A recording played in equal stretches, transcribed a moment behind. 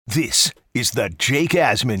This is the Jake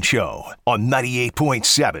Asman Show on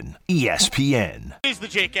 98.7 ESPN. It is the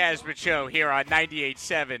Jake Asman Show here on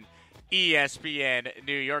 98.7 ESPN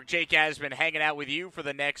New York. Jake Asman hanging out with you for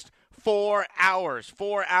the next 4 hours.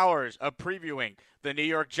 4 hours of previewing the New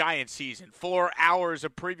York Giants season. 4 hours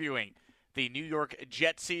of previewing the New York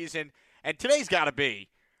Jets season. And today's got to be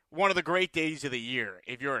one of the great days of the year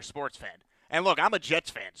if you're a sports fan. And look, I'm a Jets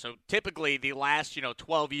fan, so typically the last,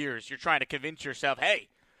 12 years, you're trying to convince yourself, hey,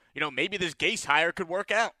 maybe this Gase hire could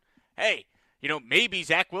work out. Hey, maybe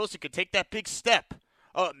Zach Wilson could take that big step.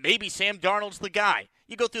 Maybe Sam Darnold's the guy.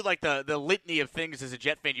 You go through like the litany of things as a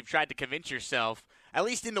Jet fan you've tried to convince yourself. At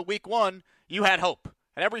least in the week one, you had hope.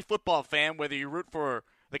 And every football fan, whether you root for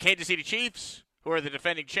the Kansas City Chiefs, who are the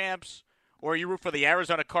defending champs, or you root for the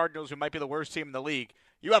Arizona Cardinals, who might be the worst team in the league,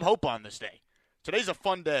 you have hope on this day. Today's a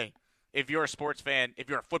fun day if you're a sports fan. If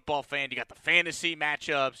you're a football fan, you got the fantasy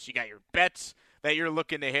matchups, you got your bets that you're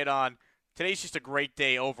looking to hit on. Today's just a great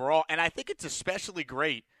day overall, and I think it's especially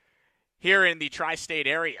great here in the tri-state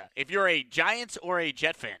area if you're a Giants or a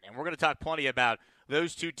Jet fan, and we're going to talk plenty about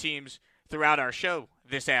those two teams throughout our show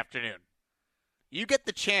this afternoon. You get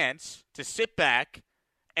the chance to sit back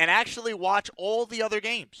and actually watch all the other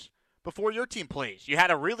games before your team plays. You had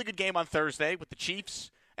a really good game on Thursday with the Chiefs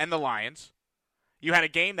and the Lions. You had a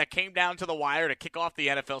game that came down to the wire to kick off the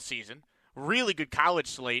NFL season. Really good college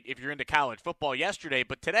slate if you're into college football yesterday.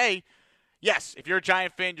 But today, yes, if you're a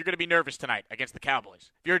Giant fan, you're going to be nervous tonight against the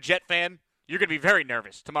Cowboys. If you're a Jet fan, you're going to be very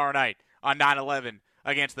nervous tomorrow night on 9/11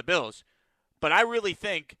 against the Bills. But I really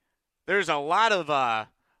think there's a lot of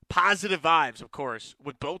positive vibes, of course,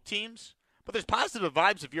 with both teams. But there's positive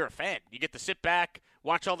vibes if you're a fan. You get to sit back,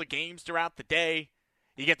 watch all the games throughout the day.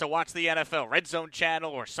 You get to watch the NFL Red Zone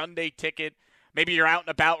channel or Sunday Ticket. Maybe you're out and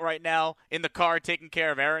about right now in the car taking care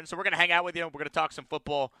of errands. So we're going to hang out with you. We're going to talk some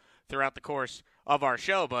football throughout the course of our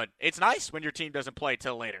show. But it's nice when your team doesn't play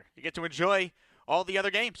till later. You get to enjoy all the other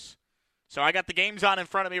games. So I got the games on in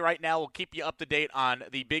front of me right now. We'll keep you up to date on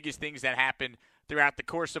the biggest things that happened throughout the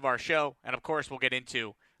course of our show. And, of course, we'll get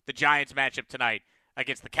into the Giants matchup tonight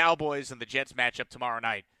against the Cowboys and the Jets matchup tomorrow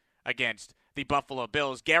night against the Buffalo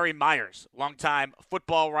Bills. Gary Myers, longtime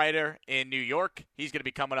football writer in New York. He's going to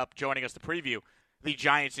be coming up joining us to preview the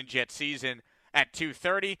Giants and Jets season at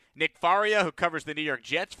 2:30. Nick Faria, who covers the New York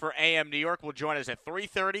Jets for AM New York, will join us at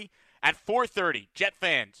 3:30. At 4:30, Jet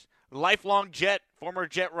fans, lifelong Jet, former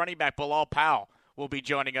Jet running back Bilal Powell will be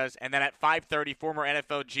joining us. And then at 5:30, former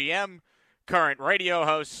NFL GM, current radio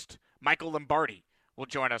host Michael Lombardi will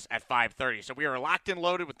join us at 5:30. So we are locked and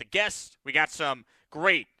loaded with the guests. We got some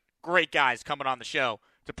great guys coming on the show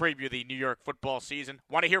to preview the New York football season.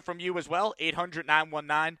 Want to hear from you as well?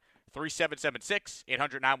 800-919-3776.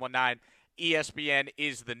 800-919-ESPN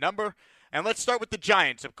is the number. And let's start with the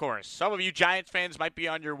Giants, of course. Some of you Giants fans might be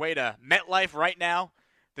on your way to MetLife right now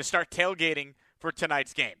to start tailgating for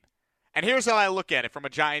tonight's game. And here's how I look at it from a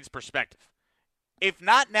Giants perspective. If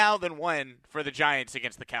not now, then when for the Giants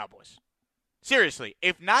against the Cowboys? Seriously,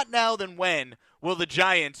 if not now, then when will the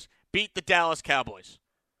Giants beat the Dallas Cowboys?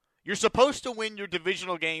 You're supposed to win your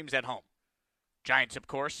divisional games at home. Giants, of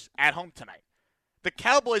course, at home tonight. The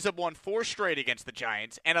Cowboys have won 4 straight against the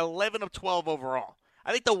Giants and 11 of 12 overall.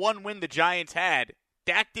 I think the one win the Giants had,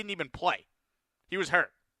 Dak didn't even play. He was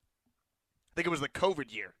hurt. I think it was the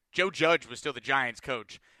COVID year. Joe Judge was still the Giants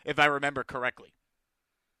coach, if I remember correctly.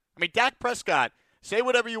 I mean, Dak Prescott, say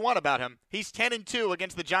whatever you want about him. He's 10-2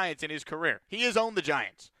 against the Giants in his career. He has owned the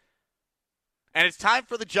Giants. And it's time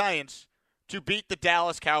for the Giants to beat the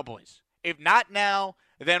Dallas Cowboys. If not now,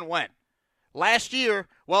 then when? Last year,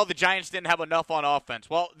 well, the Giants didn't have enough on offense.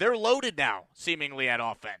 Well, they're loaded now, seemingly, at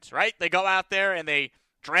offense, right? They go out there and they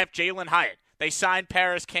draft Jalen Hyatt. They sign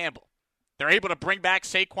Paris Campbell. They're able to bring back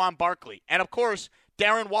Saquon Barkley. And, of course,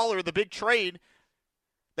 Darren Waller, the big trade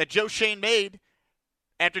that Joe Shane made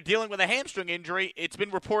after dealing with a hamstring injury, it's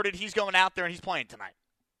been reported he's going out there and he's playing tonight.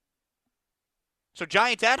 So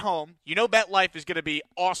Giants at home, MetLife is going to be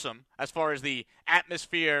awesome as far as the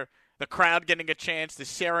atmosphere, the crowd getting a chance to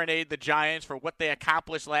serenade the Giants for what they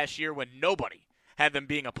accomplished last year when nobody had them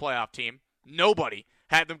being a playoff team. Nobody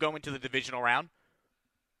had them go into the divisional round.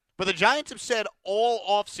 But the Giants have said all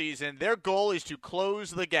offseason their goal is to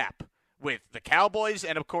close the gap with the Cowboys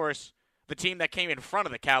and, of course, the team that came in front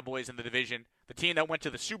of the Cowboys in the division, the team that went to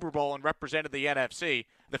the Super Bowl and represented the NFC,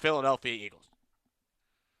 the Philadelphia Eagles.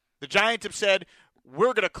 The Giants have said,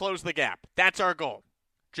 we're going to close the gap. That's our goal.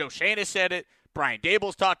 Joe Shane has said it. Brian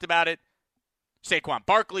Dable's talked about it. Saquon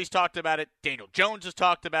Barkley's talked about it. Daniel Jones has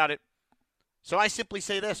talked about it. So I simply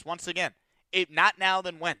say this once again. If not now,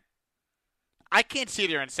 then when? I can't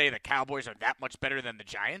sit here and say the Cowboys are that much better than the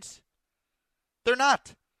Giants. They're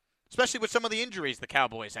not. especially with some of the injuries the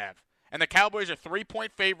Cowboys have. And the Cowboys are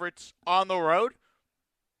 3-point favorites on the road.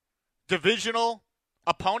 Divisional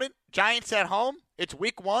opponent, Giants at home. It's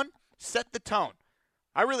week 1. Set the tone.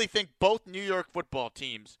 I really think both New York football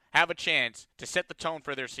teams have a chance to set the tone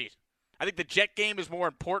for their season. I think the Jet game is more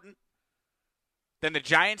important than the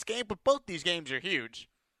Giants game, but both these games are huge.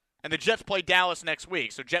 And the Jets play Dallas next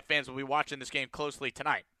week, so Jet fans will be watching this game closely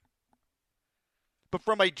tonight. But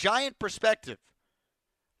from a Giant perspective,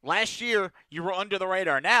 last year you were under the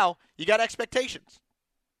radar. Now you got expectations.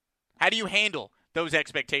 How do you handle those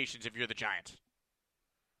expectations if you're the Giants?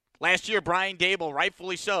 Last year, Brian Daboll,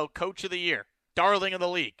 rightfully so, coach of the year, darling of the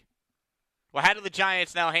league. Well, how do the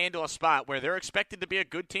Giants now handle a spot where they're expected to be a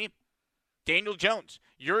good team? Daniel Jones,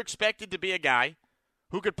 you're expected to be a guy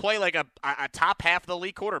who could play like a top half of the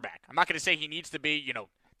league quarterback. I'm not going to say he needs to be,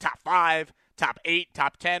 top 5, top 8,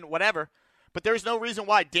 top 10, whatever. But there's no reason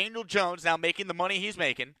why Daniel Jones, now making the money he's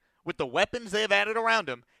making, with the weapons they've added around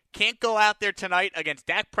him, can't go out there tonight against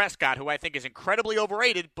Dak Prescott, who I think is incredibly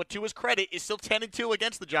overrated, but to his credit is still 10-2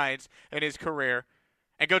 against the Giants in his career,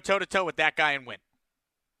 and go toe-to-toe with that guy and win.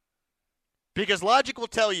 Because logic will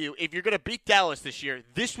tell you, if you're going to beat Dallas this year,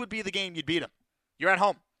 this would be the game you'd beat them. You're at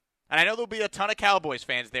home. And I know there'll be a ton of Cowboys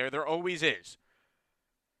fans there. There always is.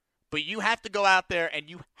 But you have to go out there and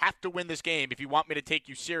you have to win this game if you want me to take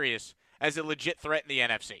you serious as a legit threat in the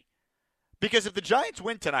NFC. Because if the Giants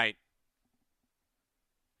win tonight,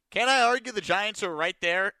 can I argue the Giants are right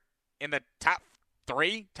there in the top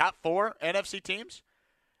 3, top 4 NFC teams?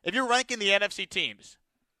 If you're ranking the NFC teams,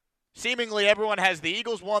 seemingly everyone has the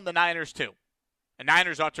Eagles 1, the Niners 2. The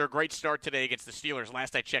Niners off to a great start today against the Steelers.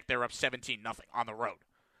 Last I checked, they were up 17-0 on the road.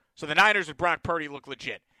 So the Niners with Brock Purdy look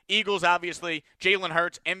legit. Eagles, obviously, Jalen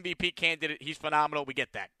Hurts, MVP candidate. He's phenomenal. We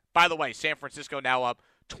get that. By the way, San Francisco now up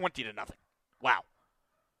 20-0. Wow.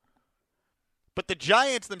 But the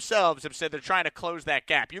Giants themselves have said they're trying to close that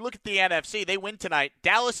gap. You look at the NFC, they win tonight.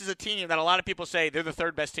 Dallas is a team that a lot of people say they're the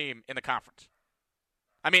third best team in the conference.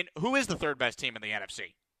 I mean, who is the third best team in the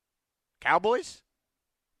NFC? Cowboys?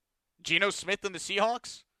 Geno Smith and the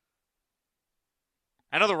Seahawks?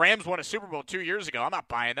 I know the Rams won a Super Bowl 2 years ago. I'm not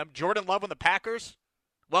buying them. Jordan Love and the Packers?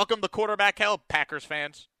 Welcome to quarterback hell, Packers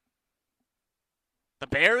fans. The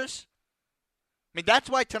Bears? I mean, that's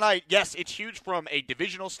why tonight, yes, it's huge from a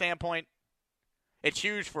divisional standpoint. It's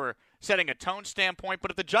huge for setting a tone standpoint.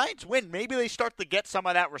 But if the Giants win, maybe they start to get some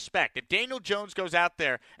of that respect. If Daniel Jones goes out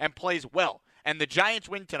there and plays well, and the Giants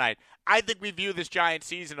win tonight, I think we view this Giants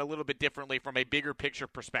season a little bit differently from a bigger picture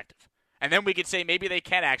perspective. And then we could say maybe they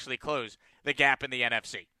can actually close the gap in the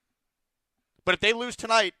NFC. But if they lose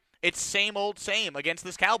tonight, it's same old same against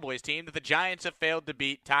this Cowboys team that the Giants have failed to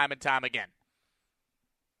beat time and time again.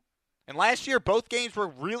 And last year, both games were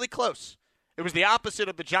really close. It was the opposite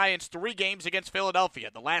of the Giants' 3 games against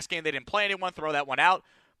Philadelphia. The last game, they didn't play anyone, throw that one out.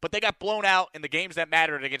 But they got blown out in the games that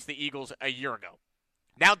mattered against the Eagles a year ago.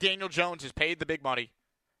 Now Daniel Jones has paid the big money.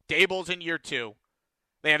 Daboll's in year 2.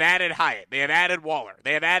 They have added Hyatt. They have added Waller.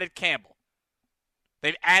 They have added Campbell.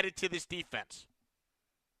 They've added to this defense.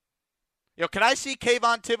 Can I see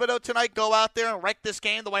Kayvon Thibodeau tonight go out there and wreck this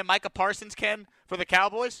game the way Micah Parsons can for the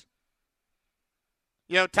Cowboys?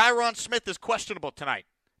 Tyron Smith is questionable tonight.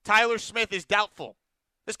 Tyler Smith is doubtful.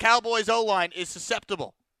 This Cowboys O-line is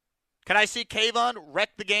susceptible. Can I see Kayvon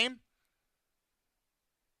wreck the game?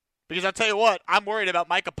 Because I'll tell you what, I'm worried about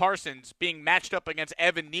Micah Parsons being matched up against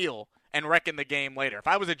Evan Neal and wrecking the game later. If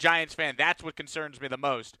I was a Giants fan, that's what concerns me the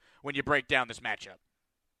most when you break down this matchup.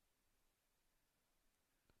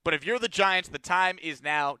 But if you're the Giants, the time is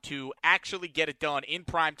now to actually get it done in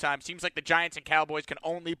prime time. Seems like the Giants and Cowboys can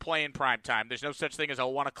only play in prime time. There's no such thing as a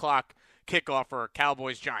 1 o'clock kickoff for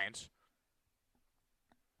Cowboys-Giants.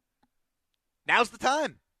 Now's the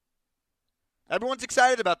time. Everyone's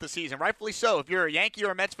excited about the season, rightfully so. If you're a Yankee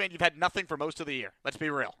or a Mets fan, you've had nothing for most of the year. Let's be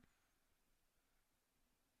real.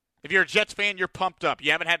 If you're a Jets fan, you're pumped up.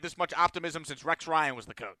 You haven't had this much optimism since Rex Ryan was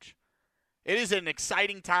the coach. It is an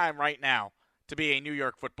exciting time right now to be a New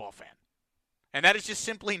York football fan. And that is just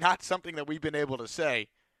simply not something that we've been able to say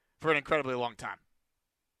for an incredibly long time.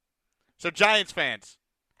 So Giants fans,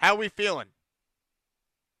 how are we feeling?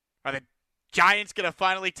 Are the Giants going to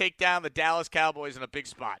finally take down the Dallas Cowboys in a big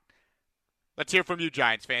spot? Let's hear from you,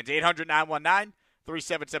 Giants fans.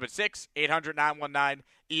 800-919-3776.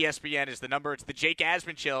 800-919-ESPN is the number. It's the Jake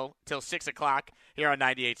Asman Show till 6 o'clock here on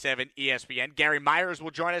 98.7 ESPN. Gary Myers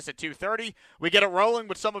will join us at 2:30. We get it rolling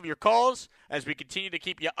with some of your calls as we continue to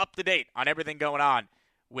keep you up to date on everything going on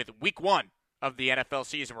with Week 1 of the NFL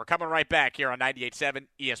season. We're coming right back here on 98.7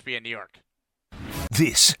 ESPN New York.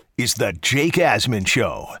 This is the Jake Asman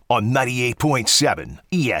Show on 98.7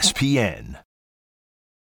 ESPN.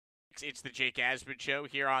 Yes, it's the Jake Asman Show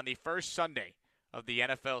here on the first Sunday of the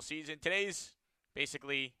NFL season. Today's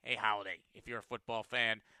basically a holiday. If you're a football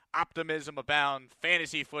fan, optimism abound,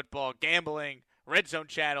 fantasy football, gambling, Red Zone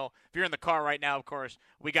Channel. If you're in the car right now, of course,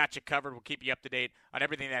 we got you covered. We'll keep you up to date on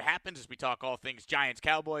everything that happens as we talk all things Giants,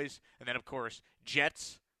 Cowboys, and then, of course,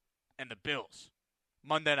 Jets and the Bills.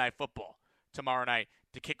 Monday Night Football tomorrow night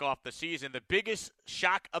to kick off the season. The biggest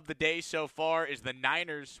shock of the day so far is the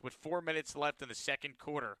Niners, with 4 minutes left in the second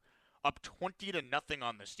quarter, up 20-0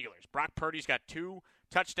 on the Steelers. Brock Purdy's got 2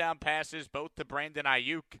 touchdown passes, both to Brandon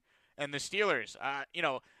Ayuk. And the Steelers,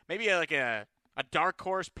 maybe like a dark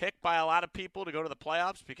horse pick by a lot of people to go to the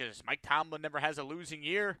playoffs because Mike Tomlin never has a losing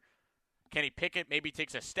year. Kenny Pickett maybe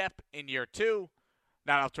takes a step in year 2.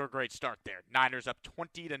 Not off to a great start there. Niners up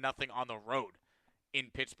 20-0 on the road in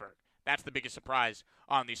Pittsburgh. That's the biggest surprise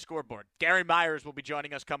on the scoreboard. Gary Myers will be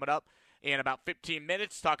joining us coming up in about 15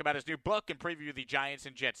 minutes, talk about his new book and preview the Giants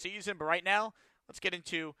and Jets season. But right now, let's get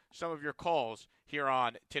into some of your calls here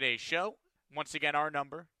on today's show. Once again, our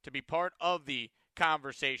number to be part of the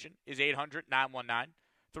conversation is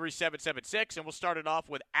 800-919-3776. And we'll start it off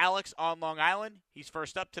with Alex on Long Island. He's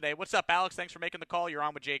first up today. What's up, Alex? Thanks for making the call. You're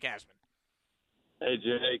on with Jake Asman. Hey,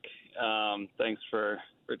 Jake. Thanks for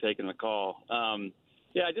taking the call. I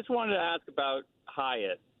just wanted to ask about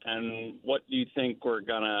Hyatt and what you think what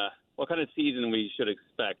kind of season we should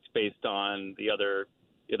expect based on the other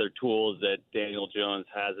tools that Daniel Jones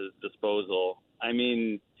has at his disposal. I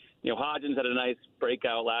mean, Hodgins had a nice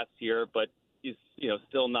breakout last year, but he's,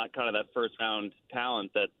 still not kind of that first round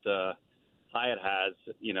talent that Hyatt has,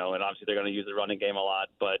 and obviously they're going to use the running game a lot.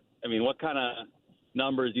 But I mean, what kind of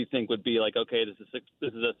numbers do you think would be like, okay, this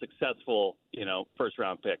is a successful, first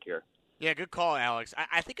round pick here? Yeah, good call, Alex.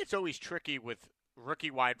 I think it's always tricky with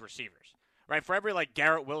rookie wide receivers, right? For every like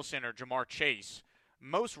Garrett Wilson or Jamar Chase,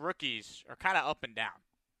 most rookies are kind of up and down.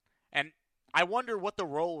 And I wonder what the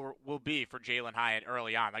role will be for Jalen Hyatt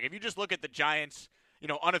early on. Like if you just look at the Giants,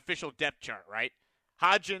 unofficial depth chart, right?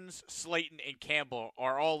 Hodgins, Slayton, and Campbell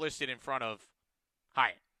are all listed in front of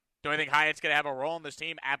Hyatt. Do I think Hyatt's going to have a role in this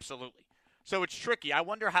team? Absolutely. So it's tricky. I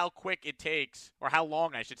wonder how quick it takes, or how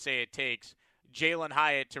long I should say it takes, Jalen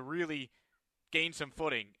Hyatt to really gain some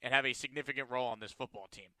footing and have a significant role on this football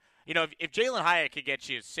team. If Jalen Hyatt could get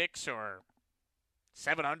you 600 or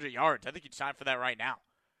 700 yards, I think you'd sign for that right now.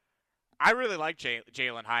 I really like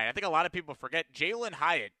Jalen Hyatt. I think a lot of people forget Jalen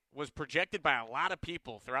Hyatt was projected by a lot of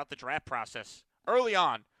people throughout the draft process early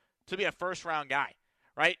on to be a first-round guy,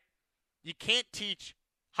 right? You can't teach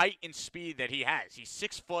height and speed that he has. He's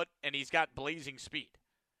 6 foot, and he's got blazing speed.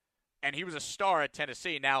 And he was a star at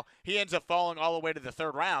Tennessee. Now, he ends up falling all the way to the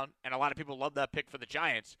third round, and a lot of people love that pick for the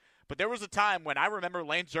Giants. But there was a time when I remember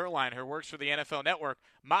Lance Zierlein, who works for the NFL Network,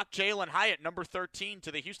 mocked Jalen Hyatt number 13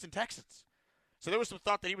 to the Houston Texans. So there was some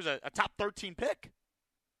thought that he was a top 13 pick.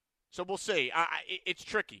 So we'll see. It's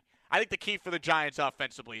tricky. I think the key for the Giants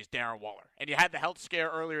offensively is Darren Waller. And you had the health scare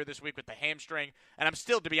earlier this week with the hamstring. And I'm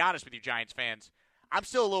still, to be honest with you, Giants fans, I'm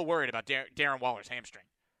still a little worried about Darren Waller's hamstring.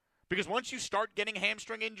 Because once you start getting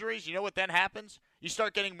hamstring injuries, you know what then happens? You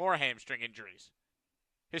start getting more hamstring injuries.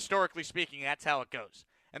 Historically speaking, that's how it goes.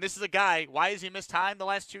 And this is a guy, why has he missed time the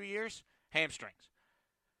last 2 years? Hamstrings.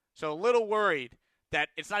 So a little worried that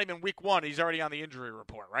it's not even week 1. He's already on the injury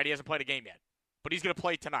report, right? He hasn't played a game yet. But he's going to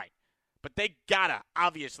play tonight. But they got to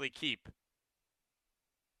obviously keep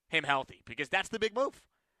him healthy because that's the big move.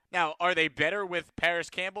 Now, are they better with Paris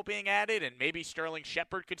Campbell being added and maybe Sterling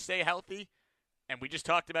Shepard could stay healthy? And we just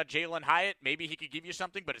talked about Jalen Hyatt. Maybe he could give you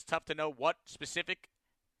something, but it's tough to know what specific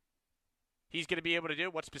he's going to be able to do,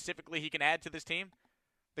 what specifically he can add to this team.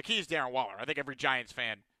 The key is Darren Waller. I think every Giants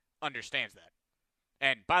fan understands that.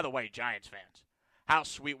 And by the way, Giants fans, how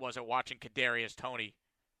sweet was it watching Kadarius Toney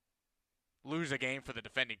lose a game for the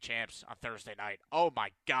defending champs on Thursday night? Oh, my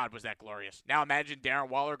God, was that glorious. Now imagine Darren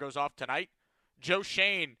Waller goes off tonight. Joe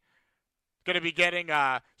Shane going to be getting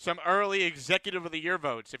some early Executive of the Year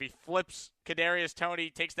votes if he flips Kadarius Toney,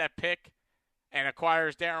 takes that pick, and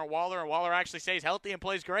acquires Darren Waller, and Waller actually stays healthy and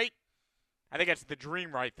plays great. I think that's the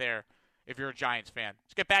dream right there if you're a Giants fan.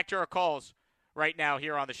 Let's get back to our calls right now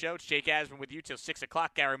here on the show. It's Jake Asman with you till 6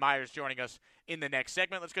 o'clock. Gary Myers joining us in the next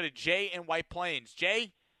segment. Let's go to Jay in White Plains.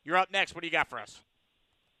 Jay, you're up next. What do you got for us?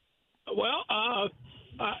 Well,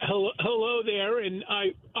 hello there, and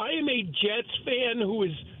I am a Jets fan who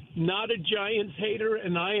is not a Giants hater,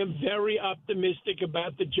 and I am very optimistic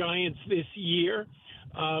about the Giants this year.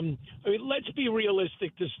 Let's be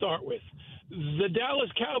realistic to start with. The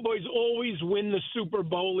Dallas Cowboys always win the Super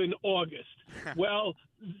Bowl in August. Well,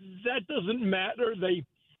 that doesn't matter. They're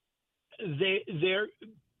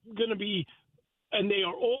going to be, and they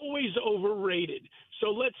are always overrated. So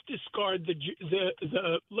let's discard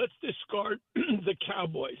let's discard the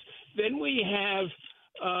Cowboys. Then we have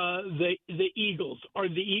the Eagles. Are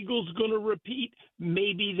the Eagles going to repeat?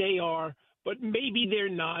 Maybe they are, but maybe they're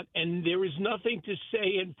not. And there is nothing to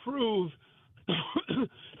say and prove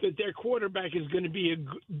that their quarterback is going to be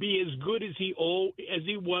as good as he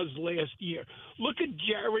was last year. Look at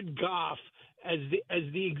Jared Goff as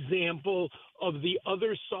the example of the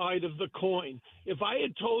other side of the coin. If I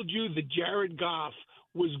had told you that Jared Goff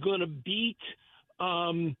was going to beat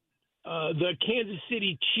the Kansas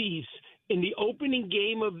City Chiefs in the opening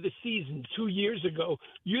game of the season 2 years ago,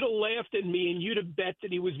 you'd have laughed at me and you'd have bet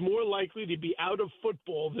that he was more likely to be out of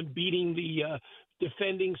football than beating the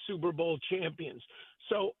defending Super Bowl champions.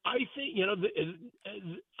 So I think,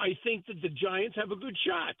 I think that the Giants have a good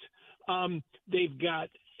shot. They've got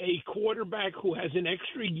a quarterback who has an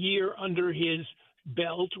extra year under his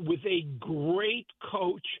belt with a great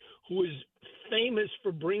coach who is famous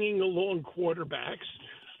for bringing along quarterbacks.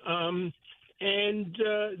 And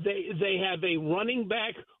they have a running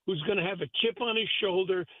back who's going to have a chip on his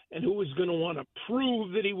shoulder and who is going to want to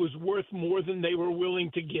prove that he was worth more than they were willing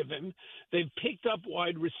to give him. They've picked up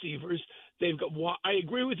wide receivers. They've got. I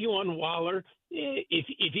agree with you on Waller. If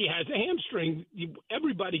he has a hamstring,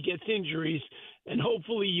 everybody gets injuries, and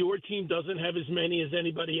hopefully your team doesn't have as many as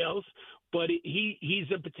anybody else. But he's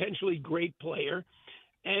a potentially great player.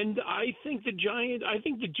 And I think the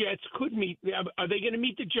Jets could meet. Are they going to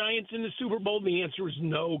meet the Giants in the Super Bowl? The answer is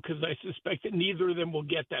no, because I suspect that neither of them will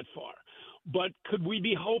get that far. But could we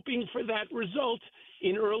be hoping for that result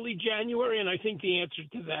in early January? And I think the answer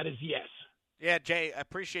to that is yes. Yeah, Jay, I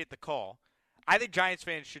appreciate the call. I think Giants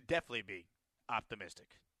fans should definitely be optimistic.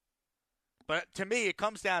 But to me, it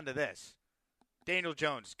comes down to this. Daniel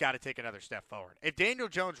Jones got to take another step forward. If Daniel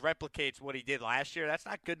Jones replicates what he did last year, that's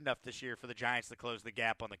not good enough this year for the Giants to close the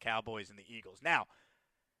gap on the Cowboys and the Eagles. Now,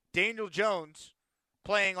 Daniel Jones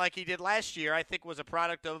playing like he did last year, I think was a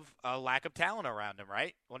product of a lack of talent around him,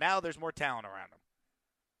 right? Well, now there's more talent around him.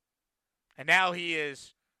 And now he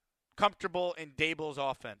is comfortable in Dable's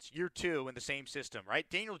offense, year 2 in the same system, right?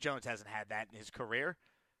 Daniel Jones hasn't had that in his career.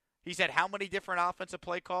 He's had how many different offensive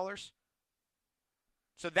play callers?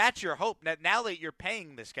 So that's your hope. Now that you're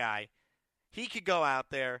paying this guy, he could go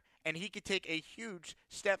out there and he could take a huge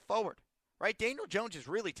step forward, right? Daniel Jones is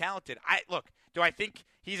really talented. Look, do I think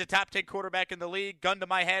he's a top 10 quarterback in the league? Gun to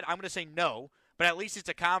my head, I'm going to say no. But at least it's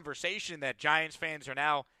a conversation that Giants fans are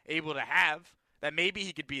now able to have, that maybe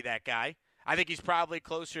he could be that guy. I think he's probably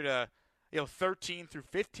closer to 13 through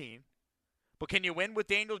 15. But can you win with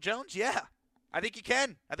Daniel Jones? Yeah, I think you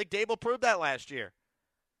can. I think Dable proved that last year.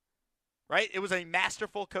 Right? It was a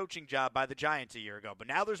masterful coaching job by the Giants a year ago, but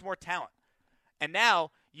now there's more talent. And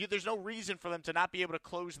now there's no reason for them to not be able to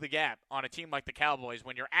close the gap on a team like the Cowboys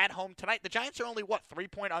when you're at home tonight. The Giants are only,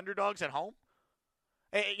 3-point underdogs at home?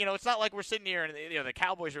 It's not like we're sitting here and the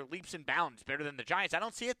Cowboys are leaps and bounds better than the Giants. I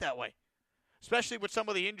don't see it that way, especially with some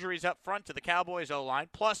of the injuries up front to the Cowboys O-line,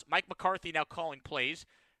 plus Mike McCarthy now calling plays.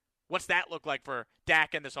 What's that look like for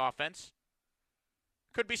Dak and this offense?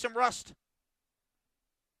 Could be some rust.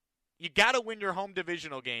 You got to win your home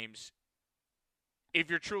divisional games if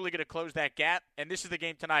you're truly going to close that gap. And this is the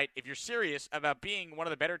game tonight. If you're serious about being one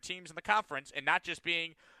of the better teams in the conference and not just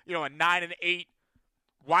being, a 9-8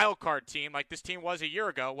 wild card team like this team was a year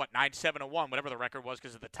ago, 9-7-1, whatever the record was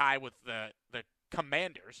because of the tie with the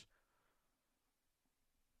Commanders.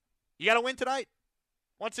 You got to win tonight.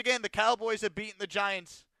 Once again, the Cowboys have beaten the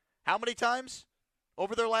Giants how many times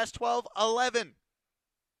over their last 12? 11.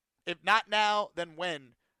 If not now, then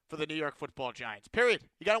when? For the New York Football Giants. Period.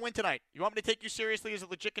 You got to win tonight. You want me to take you seriously as a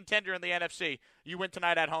legit contender in the NFC? You win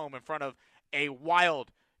tonight at home in front of a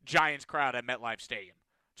wild Giants crowd at MetLife Stadium.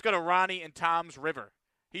 Let's go to Ronnie in Tom's River.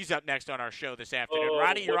 He's up next on our show this afternoon.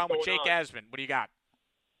 Ronnie, you're on with Jake Asman. What do you got?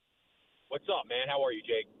 What's up, man? How are you,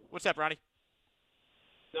 Jake? What's up, Ronnie?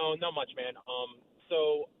 No, not much, man.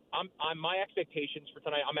 So I'm my expectations for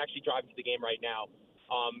tonight. I'm actually driving to the game right now.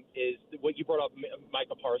 Is what you brought up,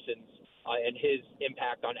 Micah Parsons. And his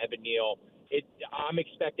impact on Evan Neal. I'm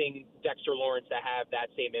expecting Dexter Lawrence to have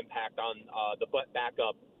that same impact on the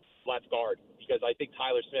backup left guard because I think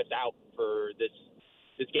Tyler Smith's out for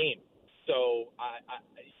this game. So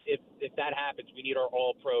if that happens, we need our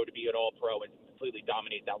All-Pro to be an All-Pro and completely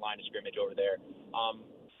dominate that line of scrimmage over there.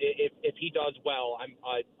 If he does well,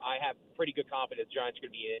 I have pretty good confidence the Giants are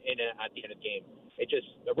going to be in at the end of the game. It's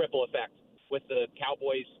just a ripple effect with the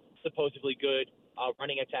Cowboys supposedly good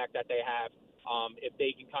running attack that they have. If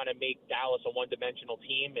they can kind of make Dallas a one-dimensional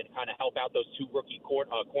team and kind of help out those two rookie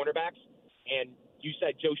cornerbacks. And you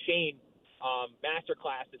said Joe Shane,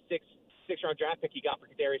 masterclass, the six-round draft pick he got for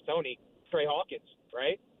Kadarius Toney. Trey Hawkins,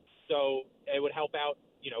 right? So it would help out,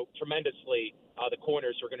 tremendously the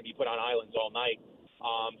corners who are going to be put on islands all night.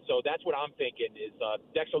 So that's what I'm thinking is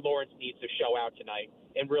Dexter Lawrence needs to show out tonight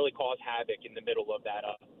and really cause havoc in the middle of that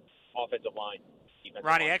offensive line.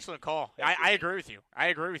 Ronnie, excellent call. I agree with you. I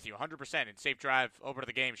agree with you 100%. And safe drive over to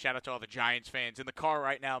the game. Shout out to all the Giants fans in the car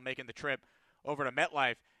right now making the trip over to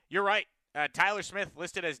MetLife. You're right. Tyler Smith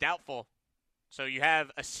listed as doubtful. So you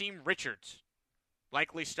have Asim Richards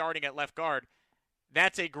likely starting at left guard.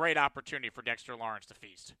 That's a great opportunity for Dexter Lawrence to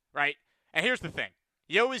feast, right? And here's the thing.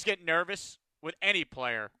 You always get nervous with any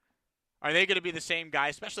player. Are they going to be the same guy?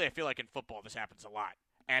 Especially I feel like in football this happens a lot.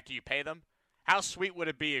 After you pay them. How sweet would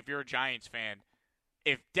it be if you're a Giants fan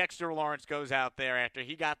if Dexter Lawrence goes out there after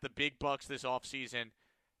he got the big bucks this offseason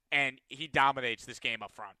and he dominates this game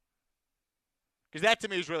up front? Because that to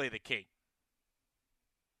me is really the key.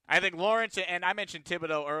 I think Lawrence, and I mentioned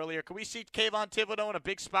Thibodeau earlier, can we see Kayvon Thibodeau in a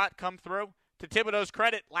big spot come through? To Thibodeau's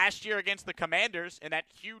credit, last year against the Commanders in that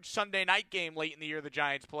huge Sunday night game late in the year the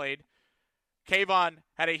Giants played, Kayvon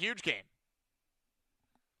had a huge game.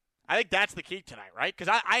 I think that's the key tonight, right?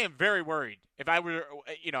 Because I am very worried if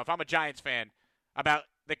I'm a Giants fan about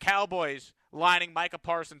the Cowboys lining Micah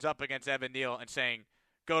Parsons up against Evan Neal and saying,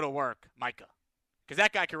 go to work, Micah. Because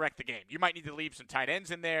that guy can wreck the game. You might need to leave some tight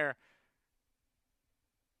ends in there.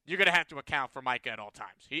 You're going to have to account for Micah at all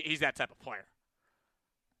times. He's that type of player.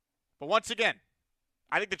 But once again,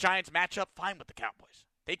 I think the Giants match up fine with the Cowboys.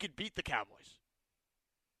 They could beat the Cowboys.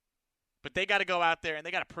 But they got to go out there and they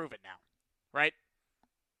got to prove it now, right?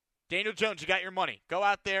 Daniel Jones, you got your money. Go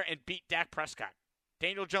out there and beat Dak Prescott.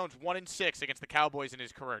 Daniel Jones 1-6 against the Cowboys in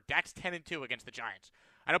his career. Dak's 10-2 against the Giants.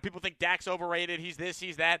 I know people think Dak's overrated. He's this,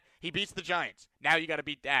 he's that. He beats the Giants. Now you got to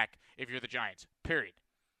beat Dak if you're the Giants, period.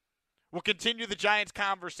 We'll continue the Giants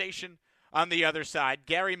conversation on the other side.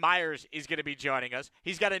 Gary Myers is going to be joining us.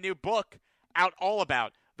 He's got a new book out all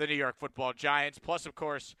about the New York Football Giants. Plus, of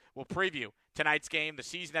course, we'll preview tonight's game, the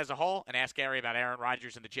season as a whole, and ask Gary about Aaron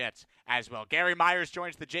Rodgers and the Jets as well. Gary Myers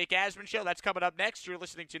joins the Jake Asman Show. That's coming up next. You're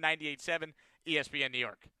listening to 98.7 ESPN New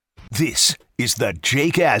York. This is the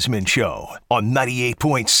Jake Asman Show on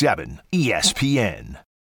 98.7 ESPN.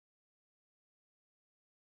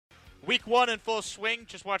 Week 1 in full swing.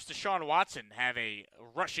 Just watched Deshaun Watson have a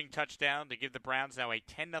rushing touchdown to give the Browns now a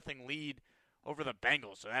 10-0 lead over the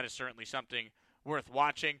Bengals. So that is certainly something worth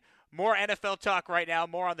watching. More NFL talk right now.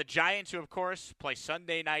 More on the Giants, who, of course, play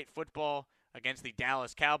Sunday night football against the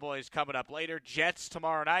Dallas Cowboys coming up later. Jets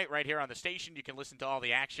tomorrow night right here on the station. You can listen to all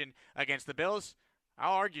the action against the Bills.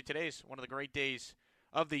 I'll argue today's one of the great days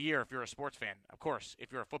of the year if you're a sports fan. Of course,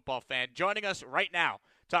 if you're a football fan. Joining us right now,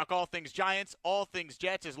 talk all things Giants, all things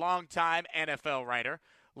Jets, is longtime NFL writer,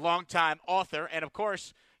 longtime author, and, of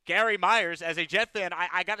course, Gary Myers. As a Jet fan,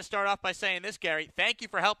 I got to start off by saying this, Gary. Thank you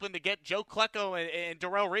for helping to get Joe Klecko and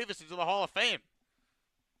Darrelle Revis into the Hall of Fame.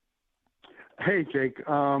 Hey, Jake.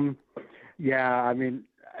 Yeah, I mean,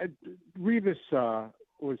 Revis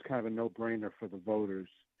was kind of a no-brainer for the voters.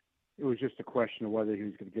 It was just a question of whether he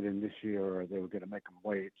was going to get in this year or they were going to make him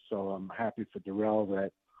wait. So I'm happy for Darrelle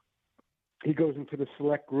that he goes into the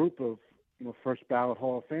select group of first ballot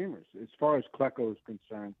Hall of Famers. As far as Klecko is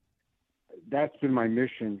concerned, that's been my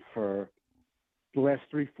mission for the last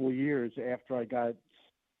 3-4 years after I got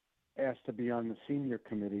asked to be on the senior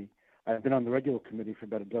committee. I've been on the regular committee for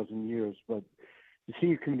about a dozen years, but the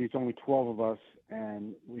senior committee is only 12 of us,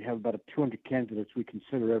 and we have about 200 candidates we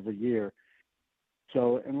consider every year.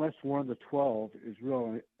 So unless one of the 12 is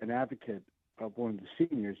really an advocate of one of the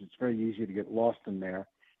seniors, it's very easy to get lost in there.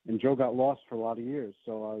 And Joe got lost for a lot of years.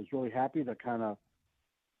 So I was really happy to kind of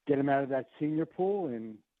get him out of that senior pool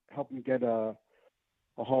and help him get a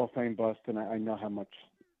Hall of Fame bust. And I know how much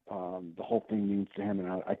the whole thing means to him. And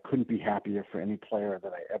I couldn't be happier for any player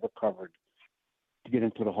that I ever covered to get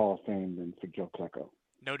into the Hall of Fame than for Joe Klecko.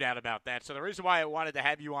 No doubt about that. So the reason why I wanted to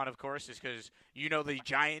have you on, of course, is because you know the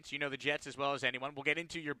Giants, you know the Jets as well as anyone. We'll get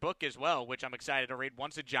into your book as well, which I'm excited to read.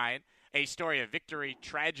 Once a Giant, a story of victory,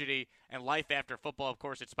 tragedy, and life after football. Of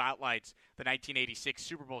course, it spotlights the 1986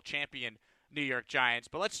 Super Bowl champion New York Giants.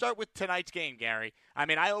 But let's start with tonight's game, Gary. I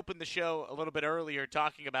mean, I opened the show a little bit earlier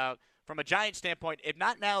talking about, from a Giants standpoint, if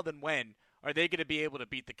not now, then when are they going to be able to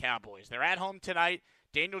beat the Cowboys? They're at home tonight.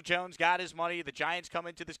 Daniel Jones got his money. The Giants come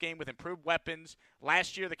into this game with improved weapons.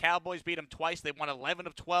 Last year, the Cowboys beat them twice. They won 11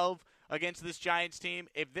 of 12 against this Giants team.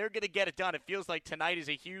 If they're going to get it done, it feels like tonight is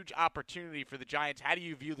a huge opportunity for the Giants. How do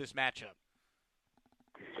you view this matchup?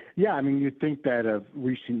 Yeah, I mean, you'd think that of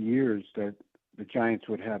recent years that the Giants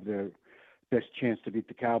would have their best chance to beat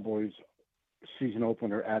the Cowboys season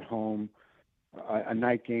opener at home, a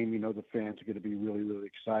night game. The fans are going to be really, really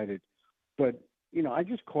excited. But I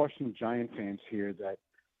just caution Giant fans here that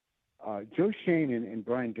Joe Shane and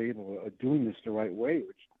Brian Dable are doing this the right way,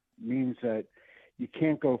 which means that you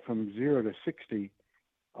can't go from 0 to 60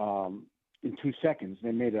 in 2 seconds.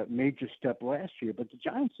 They made a major step last year, but the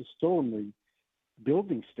Giants are still in the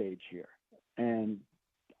building stage here. And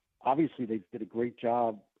obviously they did a great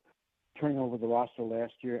job turning over the roster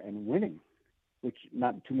last year and winning, which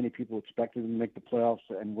not too many people expected them to make the playoffs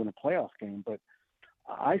and win a playoff game. But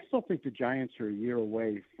I still think the Giants are a year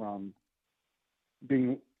away from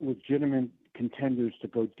being legitimate contenders to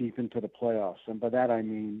go deep into the playoffs. And by that I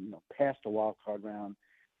mean, past the wild card round,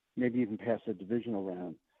 maybe even past the divisional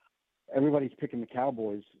round. Everybody's picking the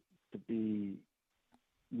Cowboys to be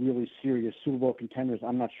really serious Super Bowl contenders.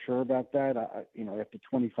 I'm not sure about that. After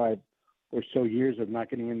 25 or so years of not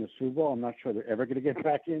getting in the Super Bowl, I'm not sure they're ever going to get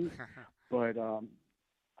back in. But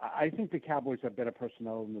I think the Cowboys have better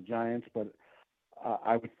personnel than the Giants, but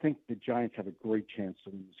I would think the Giants have a great chance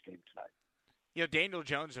to win this game tonight. Daniel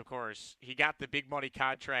Jones, of course, he got the big money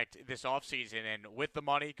contract this offseason, and with the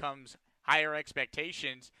money comes higher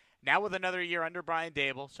expectations. Now with another year under Brian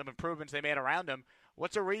Dable, some improvements they made around him,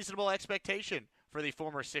 what's a reasonable expectation for the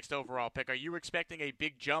former 6th overall pick? Are you expecting a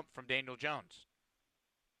big jump from Daniel Jones?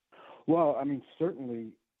 Well,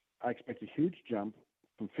 certainly I expect a huge jump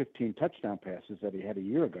from 15 touchdown passes that he had a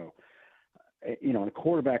year ago. In a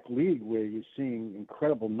quarterback league where you're seeing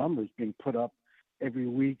incredible numbers being put up every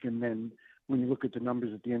week, and then when you look at the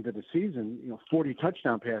numbers at the end of the season, 40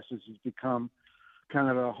 touchdown passes has become kind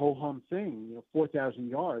of a ho-hum thing. 4,000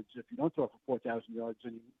 yards. If you don't throw for 4,000 yards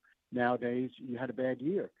nowadays, you had a bad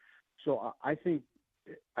year. So I think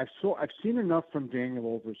I've seen enough from Daniel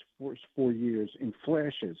over his first 4 years in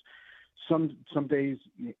flashes. Some days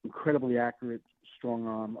incredibly accurate, strong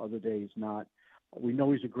arm. Other days not. We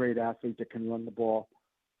know he's a great athlete that can run the ball.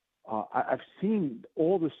 I've seen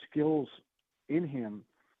all the skills in him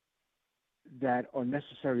that are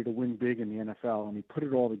necessary to win big in the NFL, and he put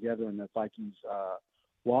it all together in the Vikings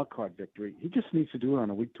wild card victory. He just needs to do it on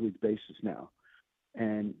a week-to-week basis now.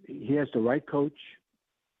 And he has the right coach.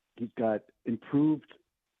 He's got improved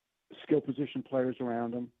skill position players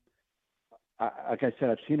around him. Like I said,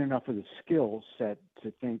 I've seen enough of the skill set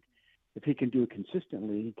to think if he can do it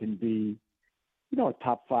consistently, he can be, a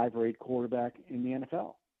top 5 or 8 quarterback in the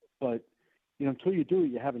NFL. But, until you do it,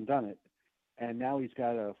 you haven't done it. And now he's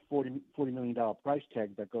got a $40 million price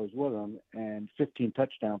tag that goes with him, and 15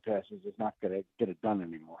 touchdown passes is not going to get it done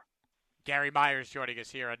anymore. Gary Myers joining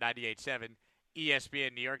us here on 98.7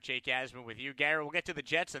 ESPN New York. Jake Asman with you. Gary, we'll get to the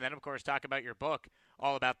Jets and then, of course, talk about your book,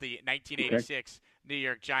 all about the 1986 New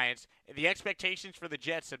York Giants. The expectations for the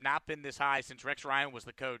Jets have not been this high since Rex Ryan was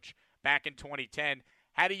the coach back in 2010.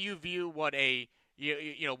 How do you view what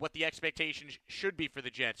what the expectations should be for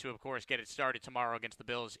the Jets, who, of course, get it started tomorrow against the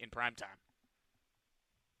Bills in primetime?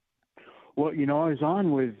 Well, I was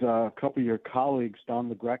on with a couple of your colleagues, Don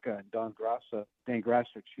LaGreca and Dan Grassa,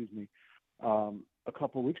 a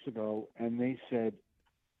couple of weeks ago, and they said,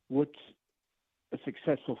 what's a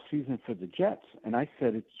successful season for the Jets? And I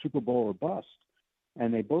said, it's Super Bowl or bust.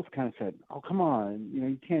 And they both kind of said, oh, come on,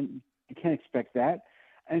 you can't expect that.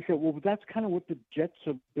 And I said, well, that's kind of what the Jets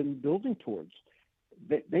have been building towards.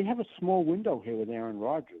 They have a small window here with Aaron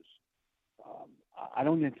Rodgers. I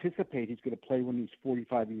don't anticipate he's going to play when he's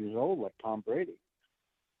 45 years old like Tom Brady.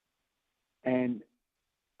 And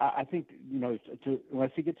I think,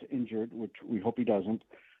 unless he gets injured, which we hope he doesn't,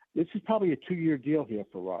 this is probably a 2-year deal here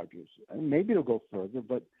for Rodgers. And maybe it'll go further,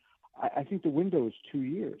 but I think the window is 2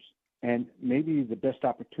 years. And maybe the best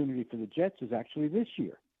opportunity for the Jets is actually this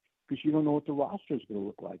year, because you don't know what the roster is going to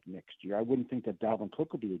look like next year. I wouldn't think that Dalvin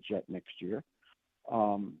Cook will be a Jet next year.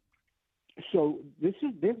 So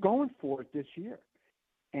they're going for it this year.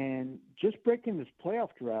 And just breaking this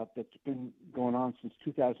playoff drought that's been going on since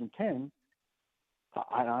 2010,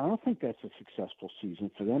 I don't think that's a successful season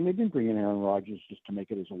for them. They've been bringing Aaron Rodgers just to make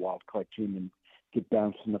it as a wild card team and get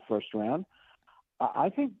bounced in the first round. I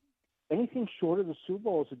think anything short of the Super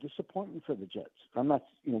Bowl is a disappointment for the Jets. I'm not,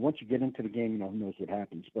 once you get into the game, who knows what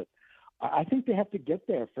happens. But I think they have to get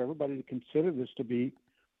there for everybody to consider this to be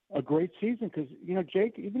a great season. Because,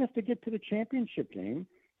 Jake, even if they get to the championship game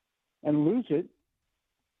and lose it,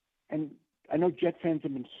 and I know Jet fans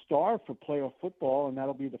have been starved for playoff football, and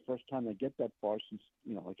that'll be the first time they get that far since,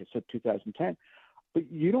 like I said, 2010. But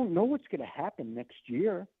you don't know what's going to happen next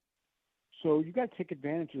year. So you got to take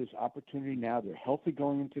advantage of this opportunity now. They're healthy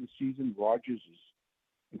going into the season. Rodgers is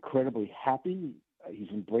incredibly happy. He's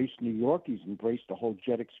embraced New York. He's embraced the whole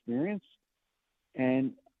Jet experience.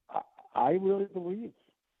 And I really believe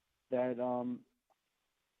that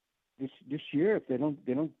this year, if they're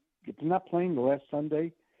not playing the last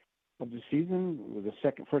Sunday of the season, with the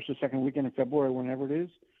first or second weekend in February, whenever it is,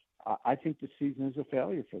 I think the season is a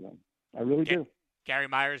failure for them. I really do. Gary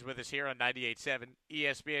Myers with us here on 98.7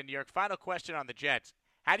 ESPN New York. Final question on the Jets.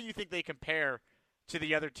 How do you think they compare to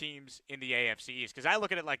the other teams in the AFC East? Because I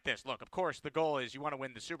look at it like this. Look, of course, the goal is you want to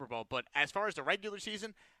win the Super Bowl, but as far as the regular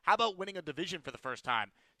season, how about winning a division for the first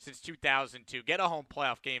time since 2002? Get a home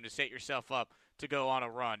playoff game to set yourself up to go on a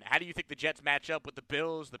run. How do you think the Jets match up with the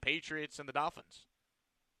Bills, the Patriots, and the Dolphins?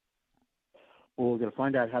 Well, we're going to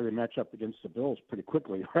find out how they match up against the Bills pretty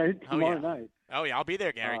quickly, right? Tomorrow night. Oh, yeah, I'll be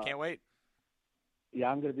there, Gary. Can't wait. Yeah,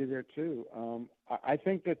 I'm going to be there too. I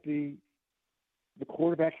think that the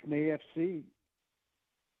quarterbacks in the AFC,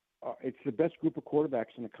 it's the best group of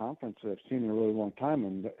quarterbacks in the conference that I've seen in a really long time,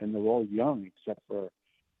 and they're all young except for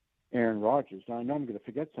Aaron Rodgers. Now, I know I'm going to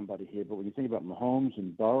forget somebody here, but when you think about Mahomes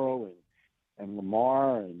and Burrow and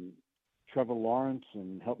Lamar and Trevor Lawrence,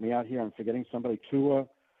 and help me out here, I'm forgetting somebody, Tua,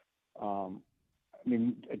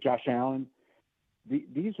 Josh Allen,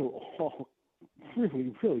 these are all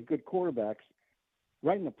really, really good quarterbacks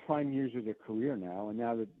right in the prime years of their career now. And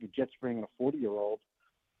now the Jets bring in a 40-year-old,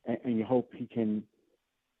 and you hope he can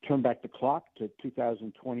turn back the clock to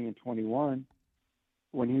 2020 and 21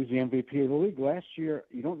 when he was the MVP of the league. Last year,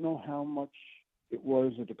 you don't know how much it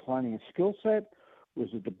was a declining skill set. Was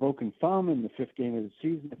it the broken thumb in the fifth game of the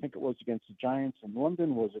season? I think it was against the Giants in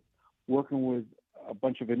London. Was it working with a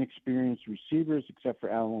bunch of inexperienced receivers, except for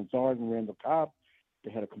Alan Lazard and Randall Cobb? They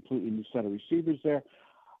had a completely new set of receivers there.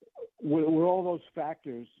 Were all those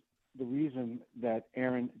factors the reason that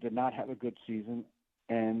Aaron did not have a good season?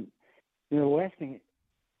 And, the lasting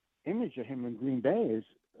image of him in Green Bay is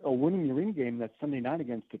a winning your in game that Sunday night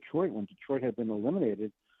against Detroit, when Detroit had been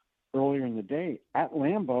eliminated earlier in the day at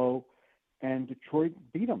Lambeau, and Detroit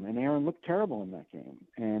beat them, and Aaron looked terrible in that game.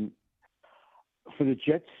 And for the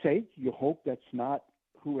Jets' sake, you hope that's not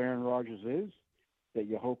who Aaron Rodgers is, that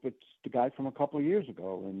you hope it's the guy from a couple of years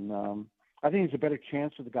ago. And I think there's a better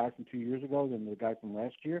chance of the guy from 2 years ago than the guy from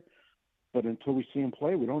last year. But until we see him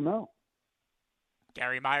play, we don't know.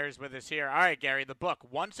 Gary Myers with us here. All right, Gary, the book,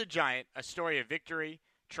 Once a Giant, A Story of Victory,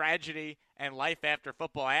 Tragedy, and Life After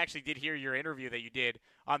Football. I actually did hear your interview that you did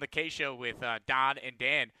on the K Show with Don and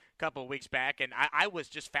Dan a couple of weeks back, and I was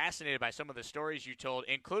just fascinated by some of the stories you told,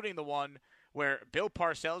 including the one where Bill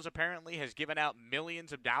Parcells apparently has given out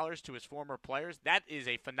millions of dollars to his former players. That is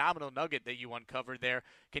a phenomenal nugget that you uncovered there.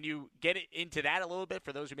 Can you get into that a little bit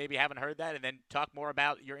for those who maybe haven't heard that, and then talk more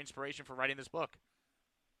about your inspiration for writing this book?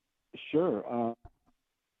 Sure.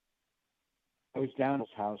 I was down at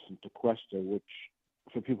his house in Tequesta, which,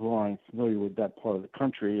 for people who aren't familiar with that part of the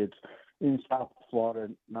country, it's in South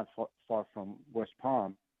Florida, not far from West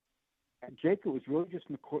Palm. And Jake, it was really just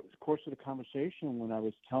in the course of the conversation when I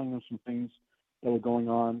was telling him some things that were going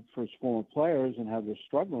on for his former players and how they're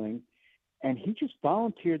struggling, and he just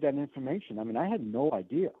volunteered that information. I mean, I had no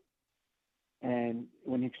idea. And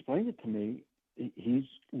when he explained it to me, he's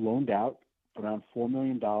loaned out around $4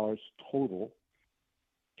 million total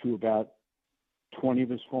to about 20 of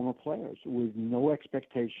his former players with no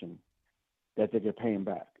expectation that they're going to pay him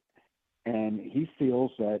back. And he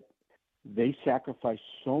feels that they sacrificed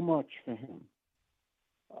so much for him,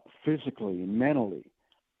 physically and mentally,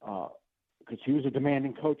 because he was a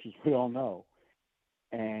demanding coach, as we all know,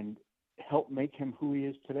 and helped make him who he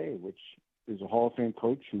is today, which is a Hall of Fame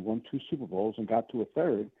coach who won 2 Super Bowls and got to a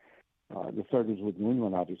third. The third was with New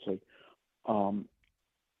England, obviously.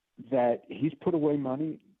 That he's put away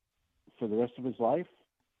money for the rest of his life.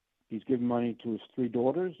 He's given money to his 3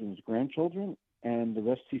 daughters and his grandchildren, and the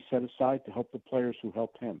rest he set aside to help the players who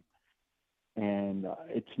helped him. And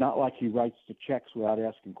it's not like he writes the checks without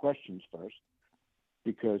asking questions first,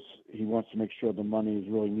 because he wants to make sure the money is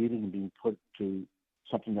really needed and being put to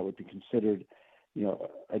something that would be considered,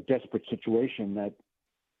 a desperate situation that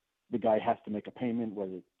the guy has to make a payment,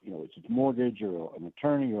 whether, it's his mortgage or an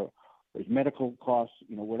attorney or his medical costs,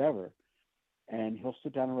 whatever. And he'll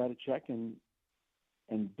sit down and write a check and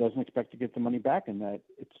doesn't expect to get the money back, and that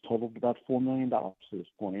it's totaled about $4 million to this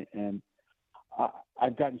point. And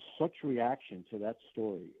I've gotten such reaction to that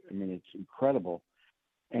story. I mean, it's incredible.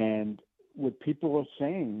 And what people are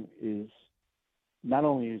saying is, not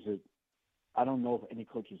only is it, I don't know if any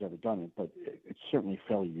coach has ever done it, but it's certainly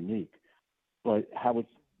fairly unique, but how it's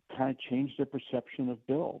kind of changed their perception of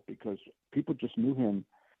Bill, because people just knew him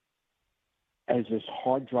as this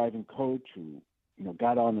hard-driving coach who,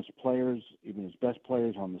 got on his players, even his best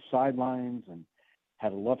players, on the sidelines, and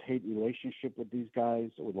had a love-hate relationship with these guys,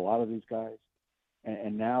 with a lot of these guys.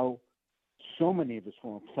 And now so many of his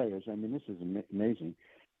former players, I mean, this is amazing,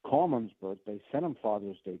 call him on his birthday, send him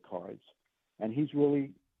Father's Day cards, and he's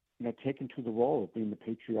really, taken to the role of being the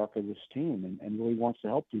patriarch of this team and really wants to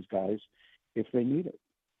help these guys if they need it.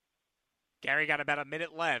 Gary got about a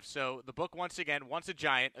minute left. So the book, once again, Once a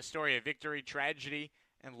Giant, a story of victory, tragedy,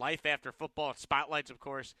 and life after football. It spotlights, of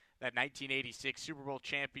course, that 1986 Super Bowl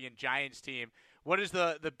champion Giants team. What is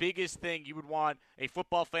the biggest thing you would want a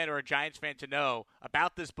football fan or a Giants fan to know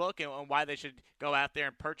about this book and why they should go out there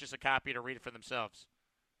and purchase a copy to read it for themselves?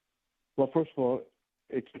 Well, first of all,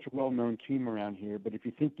 it's such a well-known team around here, but if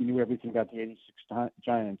you think you knew everything about the 86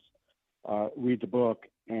 Giants, read the book,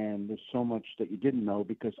 and there's so much that you didn't know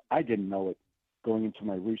because I didn't know it going into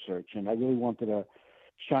my research, and I really wanted to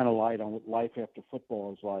shine a light on what life after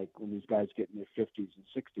football is like when these guys get in their 50s and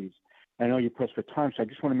 60s. I know you're pressed for time, so I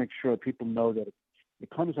just want to make sure that people know that it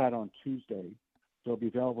comes out on Tuesday. So it'll be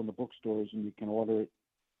available in the bookstores, and you can order it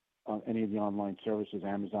on any of the online services,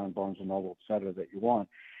 Amazon, Barnes & Noble, et cetera, that you want.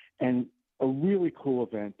 And a really cool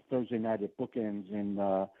event Thursday night at Bookends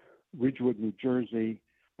in Ridgewood, New Jersey,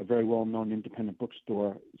 a very well-known independent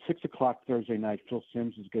bookstore. 6 o'clock Thursday night, Phil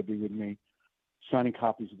Simms is going to be with me signing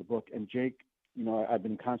copies of the book. And Jake, I've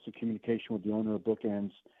been in constant communication with the owner of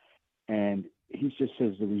Bookends, and he just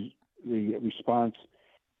says the response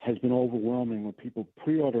has been overwhelming with people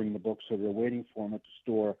pre-ordering the book, so they're waiting for them at the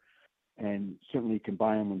store. And certainly you can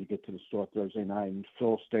buy them when you get to the store Thursday night, and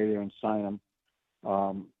Phil will stay there and sign them.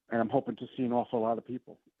 And I'm hoping to see an awful lot of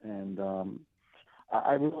people. And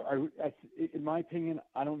I, in my opinion,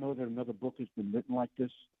 I don't know that another book has been written like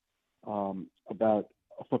this about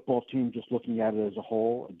a football team just looking at it as a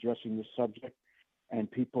whole, addressing this subject. And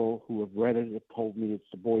people who have read it have told me it's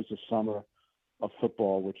the boys of summer of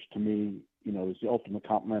football, which to me, is the ultimate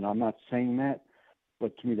compliment. I'm not saying that,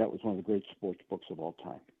 but to me that was one of the great sports books of all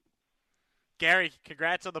time. Gary,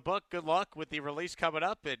 congrats on the book. Good luck with the release coming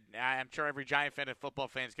up, and I'm sure every Giant fan and football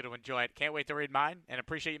fan is going to enjoy it. Can't wait to read mine, and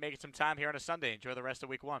appreciate you making some time here on a Sunday. Enjoy the rest of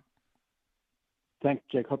week one. Thanks,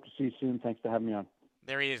 Jake. Hope to see you soon. Thanks for having me on.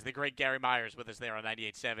 There he is, the great Gary Myers, with us there on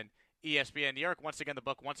 98.7 ESPN New York. Once again, the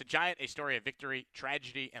book, Once a Giant, a story of victory,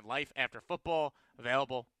 tragedy, and life after football,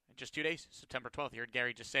 available in just 2 days, September 12th. You heard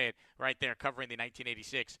Gary just say it right there, covering the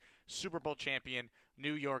 1986 Super Bowl champion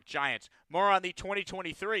New York Giants. More on the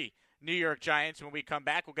 2023 New York Giants when we come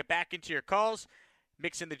back. We'll get back into your calls,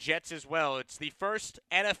 mix in the Jets as well. It's the first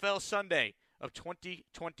NFL Sunday of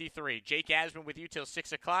 2023. Jake Asman with you till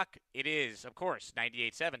 6 o'clock. It is, of course,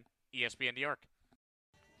 98.7 ESPN New York.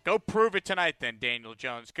 Go prove it tonight then, Daniel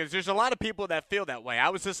Jones, because there's a lot of people that feel that way. I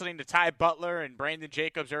was listening to Ty Butler and Brandon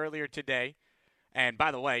Jacobs earlier today. And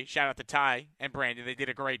by the way, shout out to Ty and Brandon. They did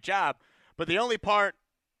a great job. But the only part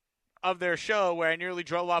of their show where I nearly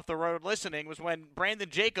drove off the road listening was when Brandon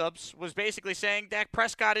Jacobs was basically saying Dak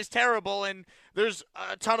Prescott is terrible and there's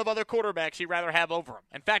a ton of other quarterbacks he'd rather have over him.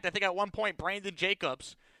 In fact, I think at one point Brandon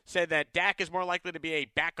Jacobs said that Dak is more likely to be a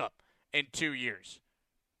backup in 2 years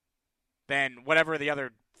than whatever the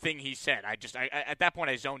other thing he said. I at that point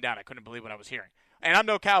I zoned out. I couldn't believe what I was hearing. And I'm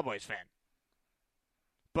no Cowboys fan.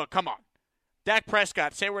 But come on. Dak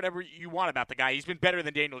Prescott, say whatever you want about the guy. He's been better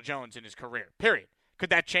than Daniel Jones in his career, period. Could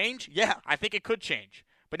that change? Yeah, I think it could change.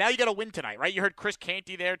 But now you got to win tonight, right? You heard Chris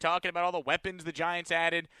Canty there talking about all the weapons the Giants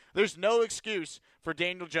added. There's no excuse for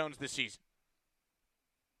Daniel Jones this season.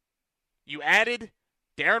 You added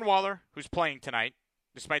Darren Waller, who's playing tonight,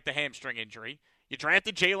 despite the hamstring injury. You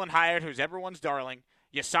drafted Jalen Hyatt, who's everyone's darling.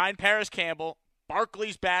 You signed Paris Campbell.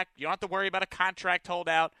 Barkley's back. You don't have to worry about a contract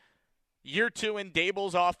holdout. Year 2 in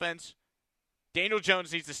Dable's offense. Daniel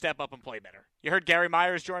Jones needs to step up and play better. You heard Gary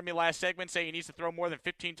Myers join me last segment say he needs to throw more than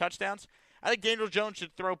 15 touchdowns. I think Daniel Jones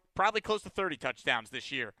should throw probably close to 30 touchdowns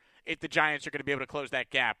this year if the Giants are going to be able to close that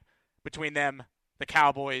gap between them, the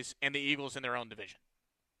Cowboys, and the Eagles in their own division.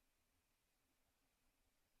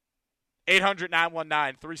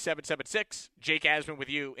 800-919-3776. Jake Asman with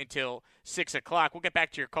you until 6 o'clock. We'll get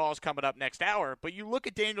back to your calls coming up next hour. But you look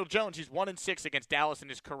at Daniel Jones, he's 1-6 against Dallas in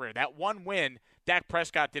his career. That one win, Dak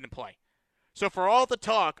Prescott didn't play. So for all the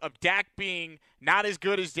talk of Dak being not as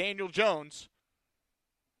good as Daniel Jones,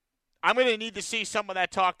 I'm going to need to see some of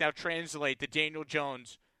that talk now translate to Daniel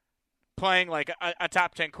Jones playing like a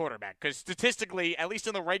top 10 quarterback. Because statistically, at least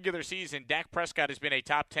in the regular season, Dak Prescott has been a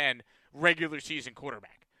top 10 regular season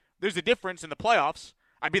quarterback. There's a difference in the playoffs.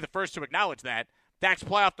 I'd be the first to acknowledge that. Dak's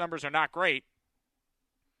playoff numbers are not great.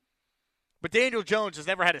 But Daniel Jones has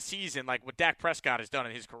never had a season like what Dak Prescott has done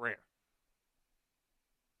in his career.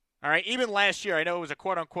 All right, even last year, I know it was a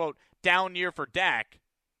quote-unquote down year for Dak,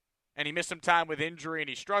 and he missed some time with injury and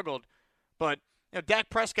he struggled. But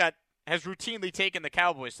Dak Prescott has routinely taken the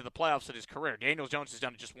Cowboys to the playoffs in his career. Daniel Jones has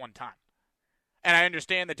done it just one time. And I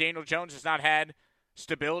understand that Daniel Jones has not had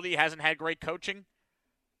stability, hasn't had great coaching.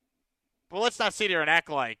 But let's not sit here and act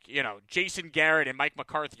like, Jason Garrett and Mike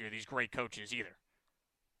McCarthy are these great coaches either.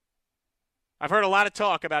 I've heard a lot of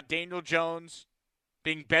talk about Daniel Jones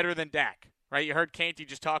being better than Dak, right? You heard Canty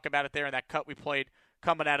just talk about it there in that cut we played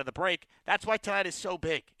coming out of the break. That's why tonight is so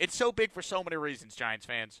big. It's so big for so many reasons, Giants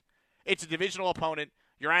fans. It's a divisional opponent.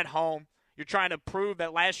 You're at home. You're trying to prove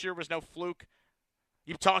that last year was no fluke.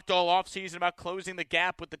 You've talked all offseason about closing the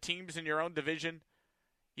gap with the teams in your own division.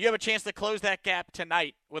 You have a chance to close that gap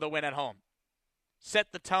tonight with a win at home.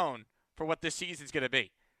 Set the tone for what this season's going to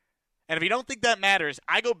be. And if you don't think that matters,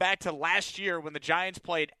 I go back to last year when the Giants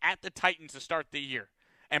played at the Titans to start the year.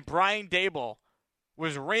 And Brian Daboll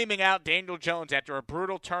was reaming out Daniel Jones after a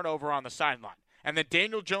brutal turnover on the sideline. And then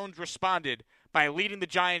Daniel Jones responded by leading the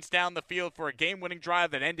Giants down the field for a game-winning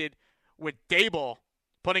drive that ended with Daboll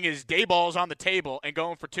putting his Dayballs on the table and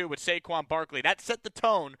going for two with Saquon Barkley. That set the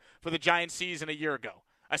tone for the Giants season a year ago.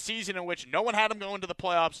 A season in which no one had them going to the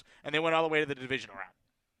playoffs, and they went all the way to the divisional round.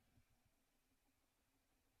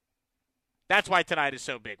 That's why tonight is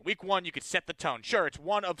so big. Week 1, you could set the tone. Sure, it's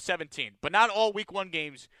 1 of 17, but not all Week 1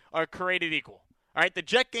 games are created equal. All right, the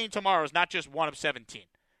Jet game tomorrow is not just 1 of 17.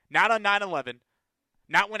 Not on 9/11.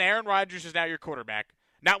 Not when Aaron Rodgers is now your quarterback.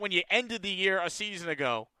 Not when you ended the year a season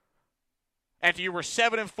ago. After you were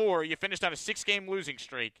 7-4, you finished on a 6-game losing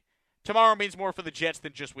streak. Tomorrow means more for the Jets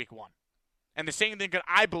than just Week 1. And the same thing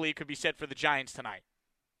I believe could be said for the Giants tonight.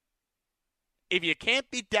 If you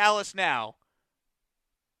can't beat Dallas now,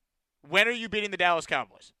 when are you beating the Dallas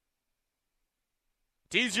Cowboys?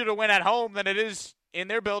 It's easier to win at home than it is in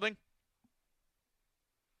their building.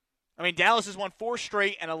 I mean, Dallas has won 4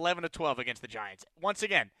 straight and 11-12 against the Giants. Once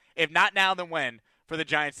again, if not now, then when for the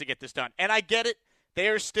Giants to get this done? And I get it. They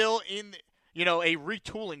are still in, a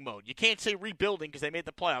retooling mode. You can't say rebuilding because they made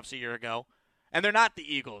the playoffs a year ago. And they're not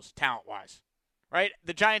the Eagles, talent-wise. Right?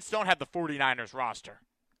 The Giants don't have the 49ers roster.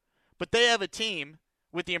 But they have a team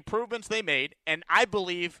with the improvements they made, and I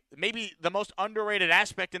believe maybe the most underrated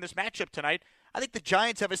aspect in this matchup tonight, I think the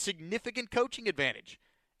Giants have a significant coaching advantage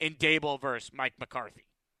in Daboll versus Mike McCarthy.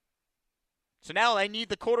 So now I need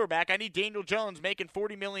the quarterback. I need Daniel Jones making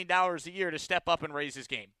 $40 million a year to step up and raise his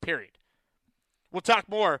game, period. We'll talk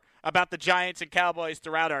more about the Giants and Cowboys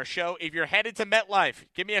throughout our show. If you're headed to MetLife,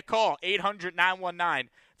 give me a call,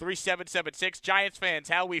 800-919-3776. Giants fans,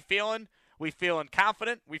 how we feeling? We feeling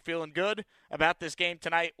confident. We feeling good about this game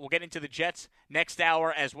tonight. We'll get into the Jets next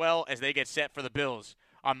hour as well as they get set for the Bills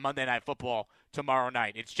on Monday Night Football tomorrow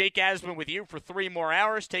night. It's Jake Asman with you for 3 more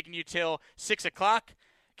hours, taking you till 6 o'clock.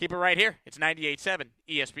 Keep it right here. It's 98.7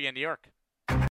 ESPN New York.